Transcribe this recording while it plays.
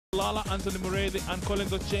Lala, Anthony Muredi and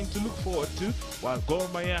Collins Ocheng to look forward to, while Gor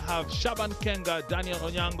Mahia have Shaban Kenga, Daniel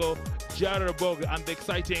Onyango, Jared Bog and the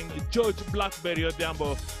exciting George Blackberry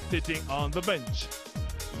Odhiambo sitting on the bench.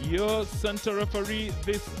 Your center referee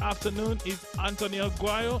this afternoon is Anthony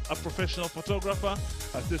Aguayo, a professional photographer,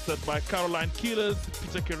 assisted by Caroline Keelers,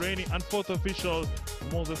 Peter Kireni, and fourth official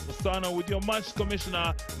Moses Osano, with your match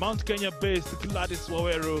commissioner, Mount Kenya-based Gladys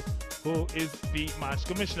Waweru, who is the match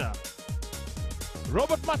commissioner.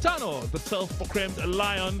 Robert Matano, the self-proclaimed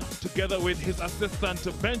lion, together with his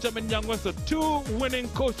assistant Benjamin Nyangweso, two winning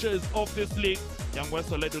coaches of this league.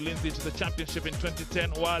 Nyangweso led Ulinzi to the championship in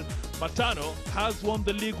 2010, while Matano has won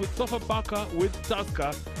the league with Sofapaka with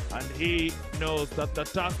Tusker, and he knows that the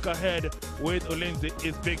task ahead with Ulinzi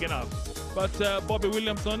is big enough. But Bobby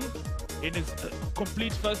Williamson, in his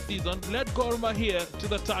complete first season, led Gor Mahia to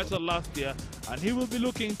the title last year, and he will be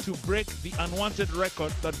looking to break the unwanted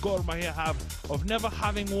record that Gor Mahia have of never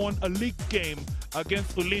having won a league game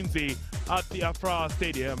against Ulinzi at the Afraha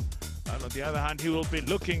Stadium. And on the other hand, he will be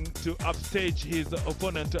looking to upstage his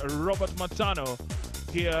opponent, Robert Matano,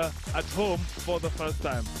 here at home for the first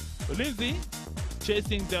time. Ulinzi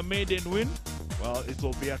chasing their maiden win. Well, it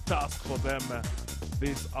will be a task for them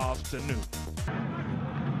this afternoon.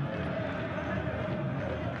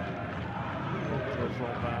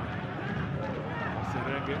 From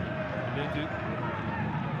Serenge,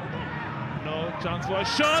 no chance for a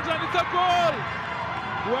shot, and it's a goal!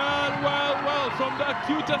 Well, from the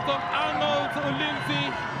acutest of angles, Ulinzi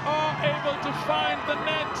are able to find the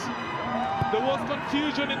net. There was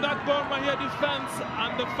confusion in that Gor Mahia defense,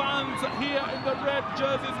 and the fans here in the red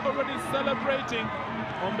jerseys already celebrating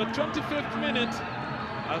on the 25th minute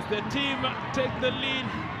as their team take the lead.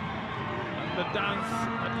 The dance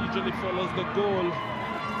that usually follows the goal,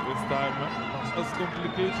 this time not as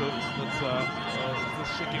complicated, but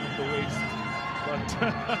just shaking the waist. But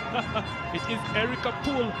it is Erica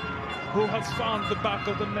Poole who has found the back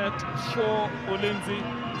of the net for Ulinzi,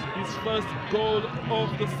 his first goal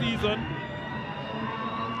of the season.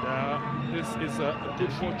 This is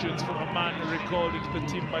good fortunes for a man recalled into the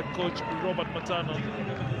team by coach Robert Matano.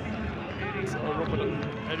 So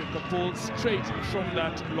Erica Poole straight from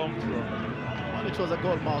that long throw. Well, it was a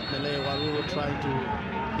goal mouth melee while we were trying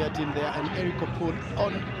to get in there, and Erica Poole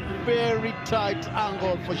on very tight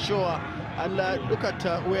angle for sure. And look at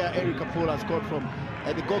where Erica Poole has scored from.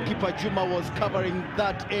 The goalkeeper Juma was covering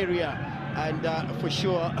that area, and for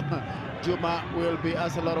sure Juma will be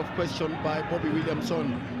asked a lot of questions by Bobby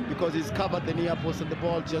Williamson because he's covered the near post and the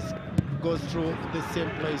ball just goes through the same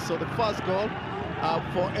place. So the first goal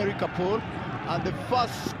for Erica Poole, and the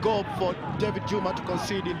first goal for David Juma to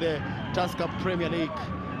concede in the Tusker Premier League.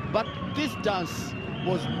 But this dance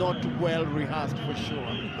was not well rehearsed for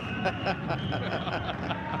sure.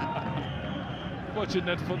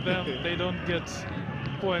 Fortunate for them, they don't get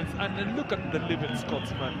points. And then look at the living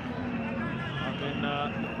Scotsman. I mean,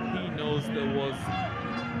 he knows there was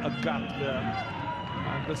a gap there.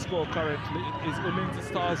 And the score currently is Ulinzi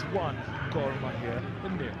Stars 1, Gor Mahia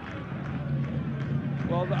 0.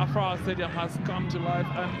 Well, the Afraha Stadium has come to life,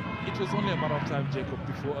 and it was only a matter of time, Jacob,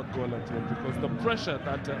 before a goal at all, because the pressure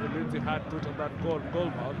that Ulinzi had put on that goal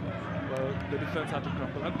mouth, well, the defense had to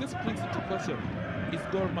crumble. And this brings into question, is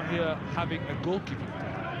Gor Mahia having a goalkeeping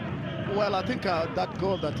problem? Well, I think that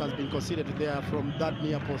goal that has been conceded there from that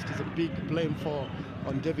near post is a big blame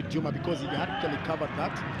on David Juma, because he actually covered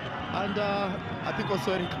that. And I think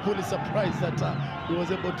also Eric Poole is surprised that he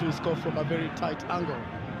was able to score from a very tight angle.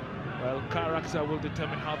 Well, character will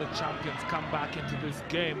determine how the champions come back into this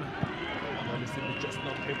game. Well, we're just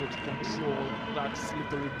not able to control that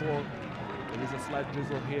slippery ball. There is a slight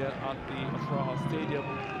drizzle here at the Afraha Stadium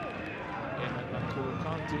in Nakuru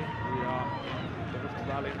County. We are in the Rift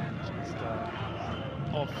Valley, just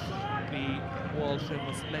off the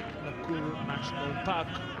world-famous Lake Nakuru National Park.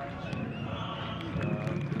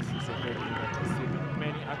 This is a venue that has seen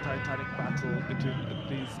many a titanic battle between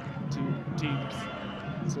these two teams.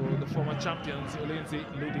 So the former champions, Ulinzi,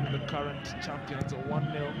 leading the current champions 1-0.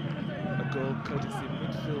 A goal courtesy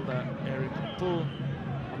midfielder Eric Poole,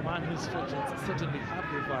 a man whose fortunes certainly have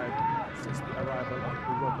revived since the arrival of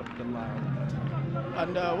Robert the Lion.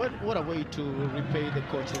 And what a way to repay the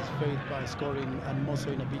coach's faith by scoring, and more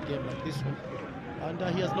so in a big game like this one. And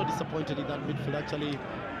he has not disappointed in that midfield. Actually,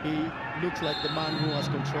 he looks like the man who has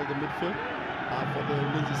controlled the midfield for the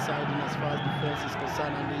Ulinzi side in as far as defense is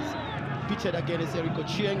concerned, and he's pitched against Eric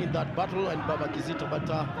Ochieng in that battle and Baba Kizito. But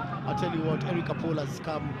I'll tell you what, Erica Poole has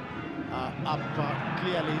come up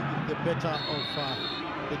clearly the better of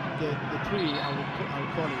the three,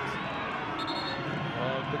 I'll call it.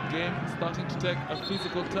 The game starting to take a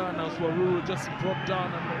physical turn as Waruru just brought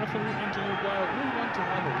down, and the referee Antonio Guile will want to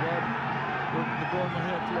have a word with the Gor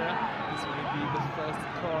Mahia player. This will be the first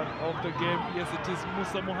card of the game. Yes, it is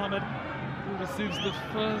Musa Mohammed who receives the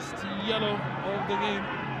first yellow of the game.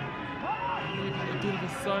 Maybe a bit of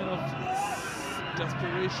a sign of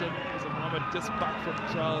desperation. Musa Mohammed just back from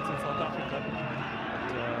trials in South Africa.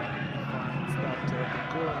 But he finds that the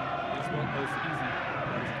goal is not as easy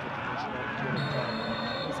as international yellow card.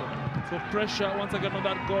 So pressure once again on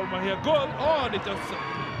that Gor Mahia goal. Oh, and it just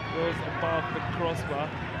goes above the crossbar.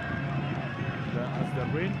 As the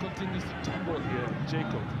rain continues to tumble here,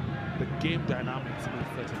 Jacob, the game dynamics will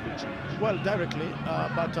certainly change. Well, directly,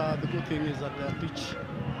 but the good thing is that the pitch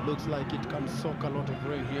looks like it can soak a lot of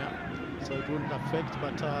rain here, so it wouldn't affect,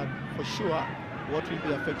 but for sure, what will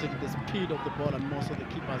be affected is the speed of the ball, and most of the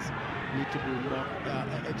keepers need to be more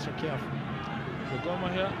extra careful. So Gor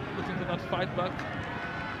Mahia looking for that fight back.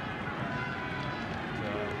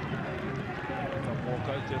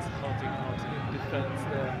 Walker just halting out in defense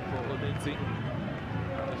there for Ulinzi.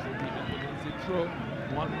 That will be an Ulinzi throw.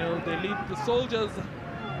 1-0, they lead the soldiers. The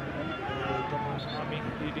government army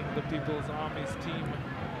leading the People's Army's team.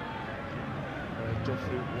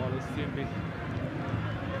 Geoffrey Wallace-Simbi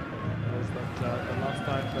knows that the last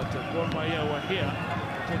time that Gor Mahia were here,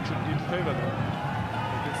 attention did favour them.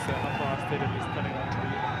 This Afraha Stadium is turning out to be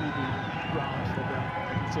a good ground for them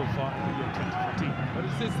so far in the year 2014. But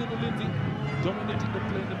it says Ulinzi dominating the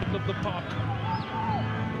play in the middle of the park.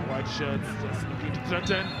 The white shirts just looking to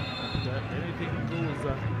threaten, and anything goes.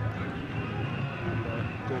 And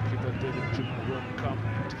goalkeeper David Juma will come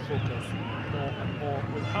to focus more and more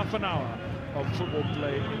with half an hour of football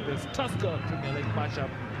play in this Tusker Premier League matchup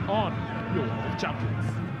on your World of Champions.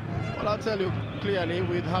 Well, I'll tell you clearly,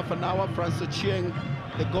 with half an hour, Francis Chieng,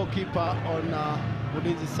 the goalkeeper on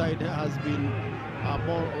Ulinzi's side, has been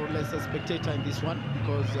more or less a spectator in this one,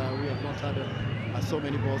 because we have not had so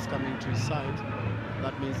many balls coming to his side.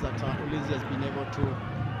 That means that Ulinzi has been able to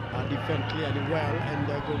defend clearly well, and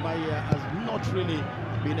Gor Mahia has not really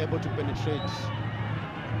been able to penetrate.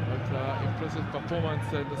 But impressive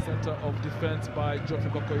performance in the center of defense by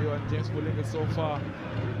Geoffrey Kokoyo and James Mulinga so far.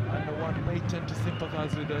 And one may tend to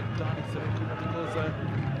sympathize with Danny Serenkuma,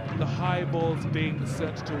 because the high balls being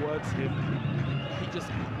sent towards him, he just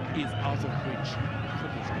is out of reach for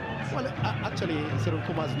these balls. Well, actually,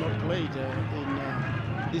 Serenkuma has not played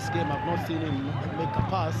in this game. I've not seen him make a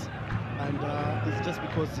pass, and it's just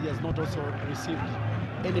because he has not also received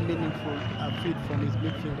any meaningful feed from his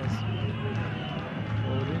midfielders.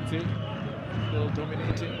 Ulinzi still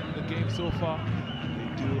dominating the game so far. They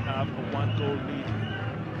do have a 1-goal lead.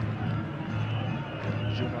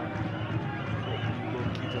 Juma,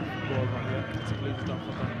 goalkeeper for Gor Mahia, plays it up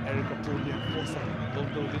for Eric Apul, the enforcer of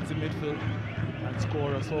the Ulinzi midfield and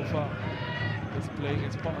scorer so far. Is playing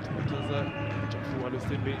his part, because Geoffrey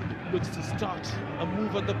Wallace-Simbi looks to start a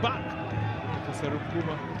move at the back. For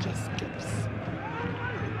Serenkuma, who just gets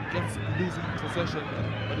losing possession,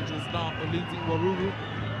 but it is now Ulinzi. Waruru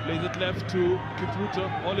plays it left to Kipruto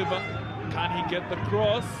Oliver. Can he get the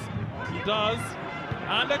cross? He does.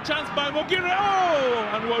 And a chance by Mogire. Oh!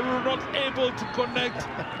 And Waruru not able to connect.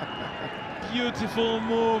 Beautiful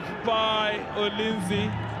move by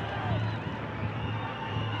Ulinzi.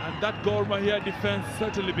 And that Gor Mahia defense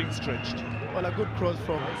certainly being stretched. Well, a good cross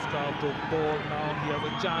from Start of ball. Now he has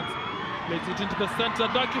a chance. Plays it into the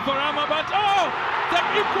center. Ducky for Rama, but oh! The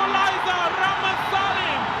equalizer, Rama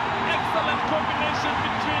Salim. Excellent combination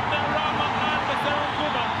between Rama and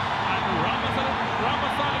Serenkuma. And Rama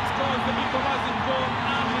Salim scores the equalizing goal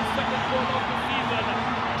and his second goal of the season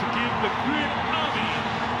to give the Green Army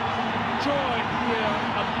joy here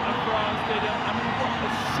at the Afraha Stadium. And what a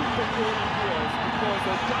super goal it was, because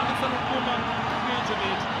Serenkuma created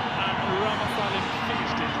it and Rama Salim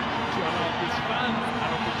finished it to allow his fans an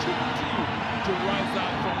opportunity to rise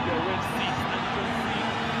up from their red seats. And you can see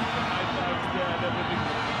the high fives there and everything.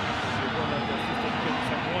 So one of the assistant getting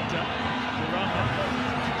some water to Rama.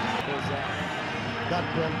 Because that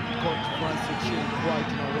ball caught Francis Chieng quite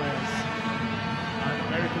unawares. And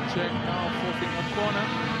Erica Chieng now forcing a corner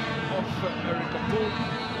off Erica Poole.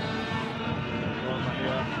 Gor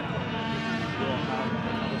Mahia will have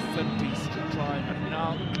another set piece to try and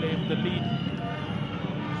now claim the lead.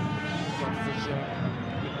 Francis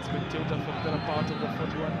being a spectator for the better part of the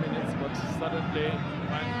 41 minutes, but suddenly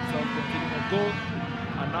finds himself conceding a goal.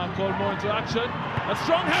 And now called more into action. A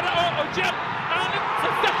strong header, Jeb, and it's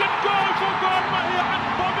a second goal for Gor Mahia, and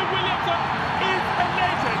Bobby Williamson is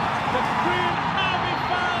elated. The Green Army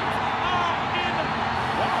fans are in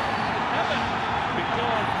heaven,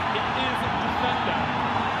 because it is a defender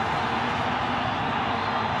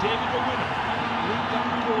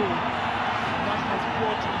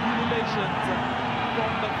ovations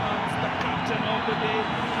from the fans, the captain of the day.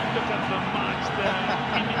 And look at the match there,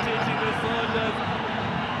 imitating the soldiers.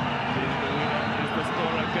 He's the winner, he's the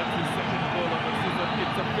scorer, gets his second goal of the season.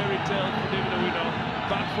 It's a fairy tale for David Owino,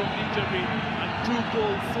 back from injury, and 2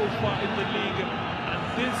 goals so far in the league. And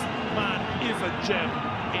this man is a gem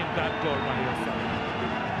in that Gor Mahia side.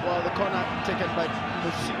 Well, the corner taken by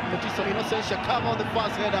Mutiso Innocent Shakava on the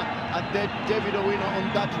first header, and then David Owino on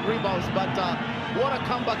that rebound. But what a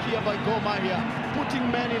comeback here by Gor Mahia, putting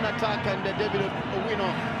men in attack, and David Owino,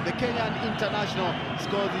 the Kenyan international,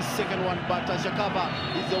 scores his second one. But Shakava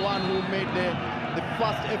is the one who made the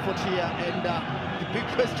first effort here, and the big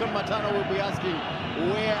question Matano will be asking,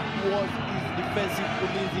 where was his defensive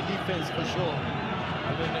Ulinzi defense for sure?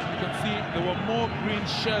 And then you can see there were more green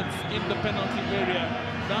shirts in the penalty area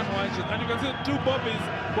than white shirts. And you can see 2 Bobbies,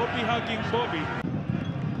 Bobby hugging Bobby.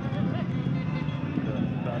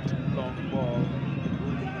 That long ball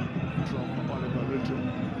from Oliver Ruto.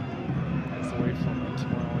 Nice away from it.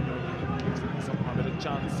 Gives him somehow a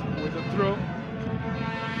chance with a throw.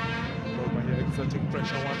 Gor Mahia exerting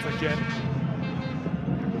pressure once again.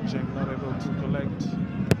 Cheng not able to collect.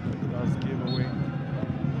 Does give away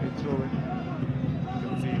a throw in.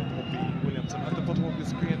 At the bottom of the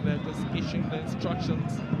screen there, just issuing the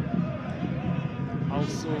instructions how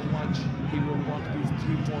so much he will want these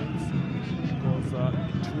 3 points, because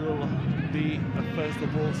it will be a first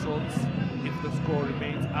of all sorts if the score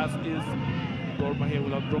remains as is. Gor Mahia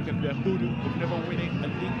will have broken their hoodoo of never winning a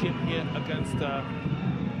league game here against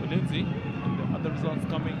Ulinzi. And the other results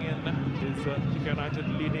coming in is Thika United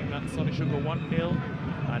leading Sony Sugar 1-0,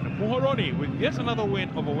 and Muhoroni with yet another win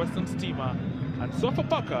over Western Steamer. And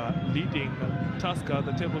Sofapaka leading Tusker,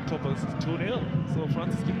 the table toppers, 2-0. So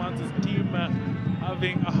Francis Kimanzi's team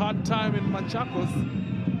having a hard time in Machakos,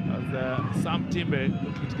 as Sam Timbe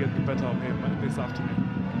looking to get the better of him this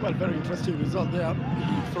afternoon. Well, very interesting result there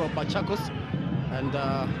from Machakos, and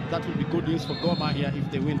that will be good news for Gor Mahia if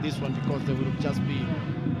they win this one, because they will just be,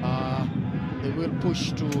 they will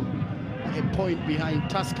push to a point behind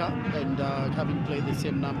Tusker, and having played the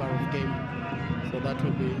same number of games. So that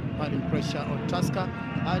will be adding pressure on Tusker,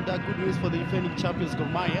 and good news for the defending champions Gor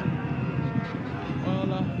Mahia.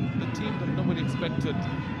 Well, the team that nobody expected,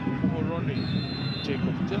 Moroni,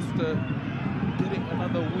 Jacob, just getting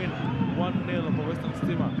another win, 1-0 over Western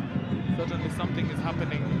Steamer. Certainly something is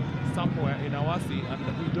happening somewhere in Awasi, and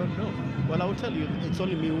we don't know. Well, I will tell you, it's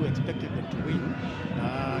only me who expected them to win.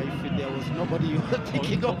 If there was nobody you were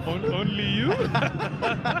thinking of. Only you?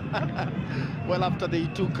 Well, after they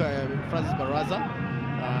took Francis Baraza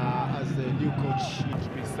as the new coach. To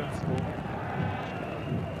be sensible,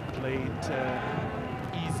 play it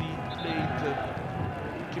easy, play it,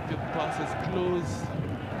 keep your passes close,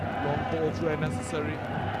 long balls where necessary.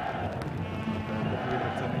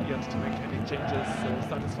 Yet to make any changes, so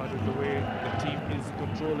satisfied with the way the team is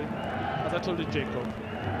controlling. As I told you, Jacob,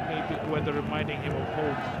 maybe weather reminding him of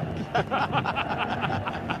home.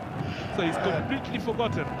 So he's completely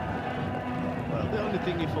forgotten. Well, the only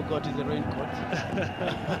thing he forgot is the raincoat.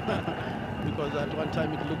 Because at one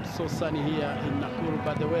time it looked so sunny here in Nakuru,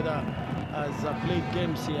 but the weather has played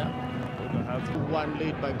games here. One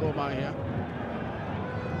lead by Gor Mahia.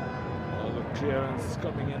 All the clearance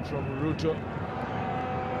coming in from Ruto.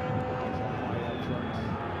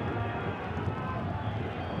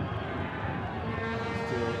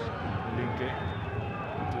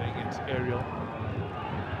 Doing it aerial.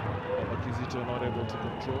 Kizito not able to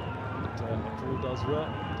control, but Nakuru does well.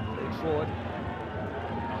 Played forward.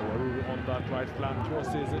 Waruru on that right flank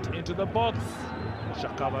crosses it into the box.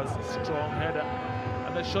 Shakava's strong header,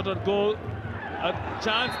 and the shot at goal. A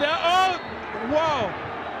chance there. Oh, wow!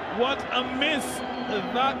 What a miss!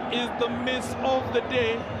 That is the miss of the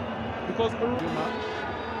day, because Juma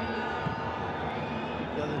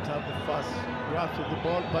doesn't have the fast grasp of the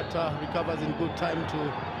ball, but recovers in good time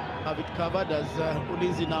to have it covered, as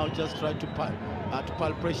Ulinzi now just tried to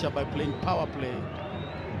pile pressure by playing power play.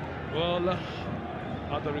 Well,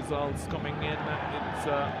 other results coming in. It's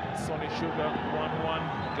Sony Sugar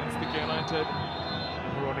 1-1 against Thika United.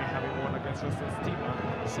 Moroni having won against Western Steamer.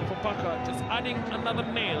 Sofapaka just adding another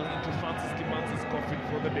nail into Francis Kimanzi's coffin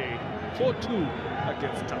for the day. 4-2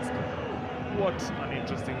 against Tusker. What an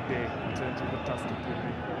interesting day in terms of the Tusker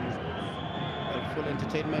Premier. Full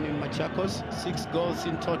entertainment in Machakos, 6 goals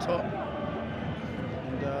in total,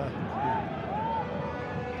 and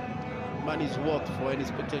money's worth for any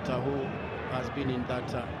spectator who has been in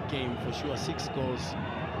that game for sure. 6 goals.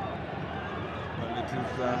 Well, it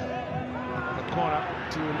is on the corner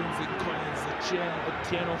to Ulinzi Collins,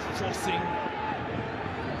 Otieno forcing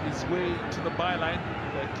his way to the byline.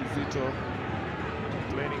 Kizito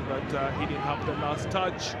complaining that he didn't have the last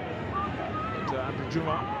touch. But Andrew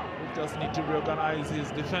Juma will just need to reorganize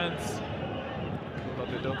his defense so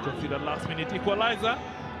that they don't concede a last-minute equalizer.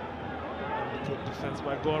 And good defense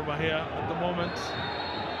by Gor Mahia at the moment.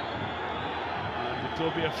 And it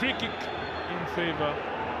will be a free kick in favor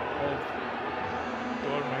of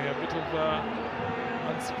Gor Mahia. A bit of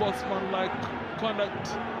unsportsmanlike conduct.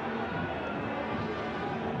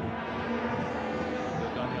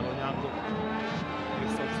 Daniel Onyango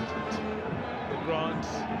is substitute. The ground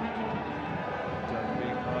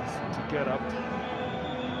being asked to get up.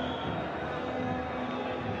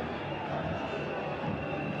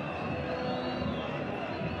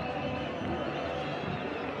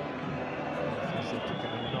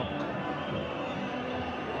 Taking a knock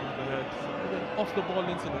on the head. Even off the ball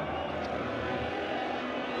incident.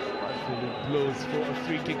 Blows for a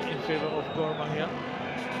free kick in favor of Gor Mahia.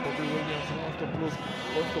 Bobby Williams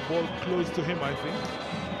wants the ball close to him, I think.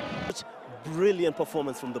 Brilliant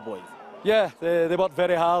performance from the boys. Yeah, they worked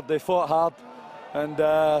very hard, they fought hard, and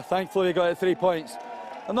thankfully we got 3 points.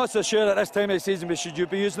 I'm not so sure at this time of the season we should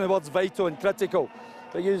be using the words vital and critical,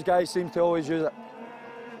 but you guys seem to always use it.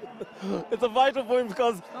 It's a vital point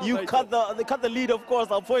because you cut the lead, of course.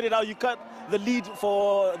 I'll point it out. You cut the lead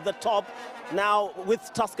for the top. Now,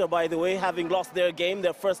 with Tusker, by the way, having lost their game,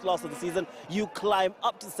 their first loss of the season, you climb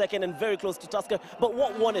up to second and very close to Tusker. But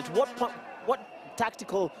what won it? What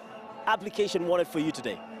tactical application won it for you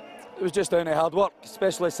today? It was just down to hard work,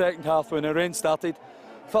 especially second half when the rain started.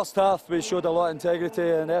 First half, we showed a lot of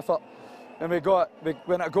integrity and effort. And we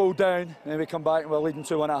went a goal down, and we come back and we're leading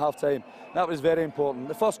 2-1 at half-time. That was very important.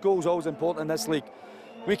 The first goal is always important in this league.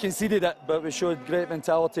 We conceded it, but we showed great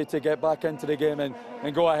mentality to get back into the game and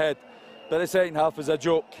go ahead. But the second half was a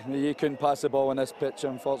joke. You couldn't pass the ball on this pitch,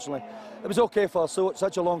 unfortunately. It was okay for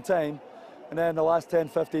such a long time, and then the last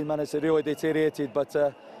 10-15 minutes it really deteriorated. But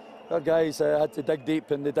our guys had to dig deep,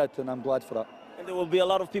 and they did, and I'm glad for that. And there will be a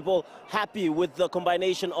lot of people happy with the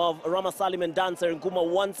combination of Rama Salim and Dancer Nkuma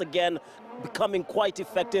once again becoming quite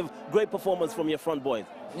effective. Great performance from your front boys.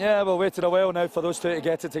 Yeah, we'll waited a while now for those two to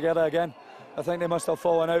get it together again. I think they must have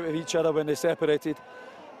fallen out with each other when they separated.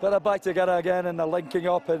 But they're back together again and they're linking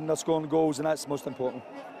up and they're scoring goals, and that's most important.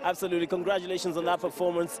 Absolutely. Congratulations on that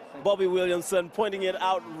performance. Bobby Williamson pointing it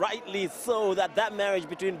out rightly so that marriage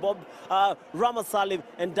between Rama Salim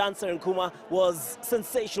and Dancer Nkuma was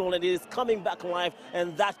sensational, and it is coming back alive,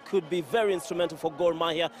 and that could be very instrumental for Gor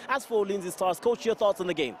Mahia. As for Ulinzi Stars, coach, your thoughts on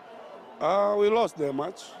the game? We lost the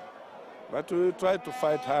match, but we tried to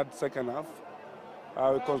fight hard second half.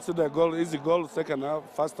 We consider easy goal second half,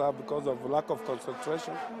 first half because of lack of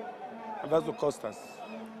concentration, and that's what cost us.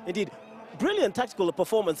 Indeed. Brilliant tactical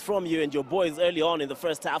performance from you and your boys early on in the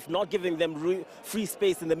first half, not giving them free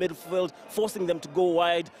space in the midfield, forcing them to go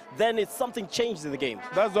wide. Then something changed in the game.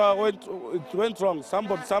 That's why it went wrong.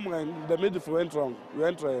 Somewhere in the midfield went wrong. We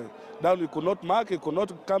went down, we could not mark, we could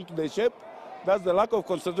not come to the shape. That's the lack of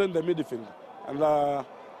concentration in the midfield. And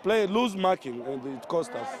play loose marking, and it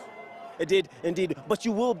cost us. It did, indeed. But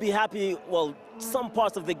you will be happy, well, some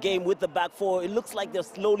parts of the game with the back four, it looks like they're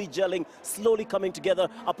slowly gelling, slowly coming together,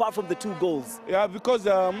 apart from the 2 goals. Yeah, because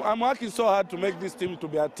I'm working so hard to make this team to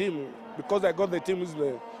be a team, because I got the team is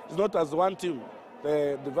not as one team.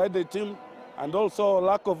 They divide the team, and also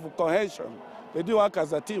lack of cohesion. They do work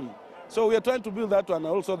as a team. So we are trying to build that one.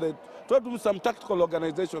 Also, they try to do some tactical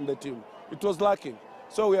organization in the team. It was lacking.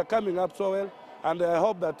 So we are coming up so well, and I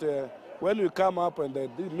hope that when we come up in the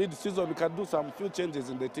mid-season, we can do some few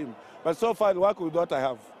changes in the team. But so far, I work with what I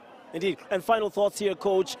have. Indeed. And final thoughts here,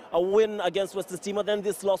 coach. A win against Western Stima, then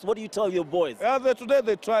this loss. What do you tell your boys? Yeah, today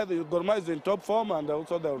they tried. Gor Mahia is in top form, and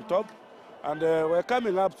also they're on top. And we're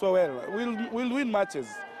coming up so well. We'll win matches.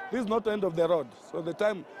 This is not the end of the road. So the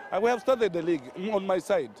time we have started the league on my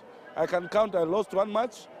side. I can count. I lost 1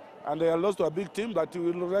 match, and I lost to a big team that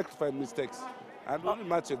will rectify mistakes and win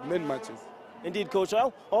matches, main matches. Indeed, coach.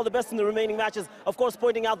 Well, all the best in the remaining matches. Of course,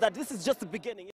 pointing out that this is just the beginning.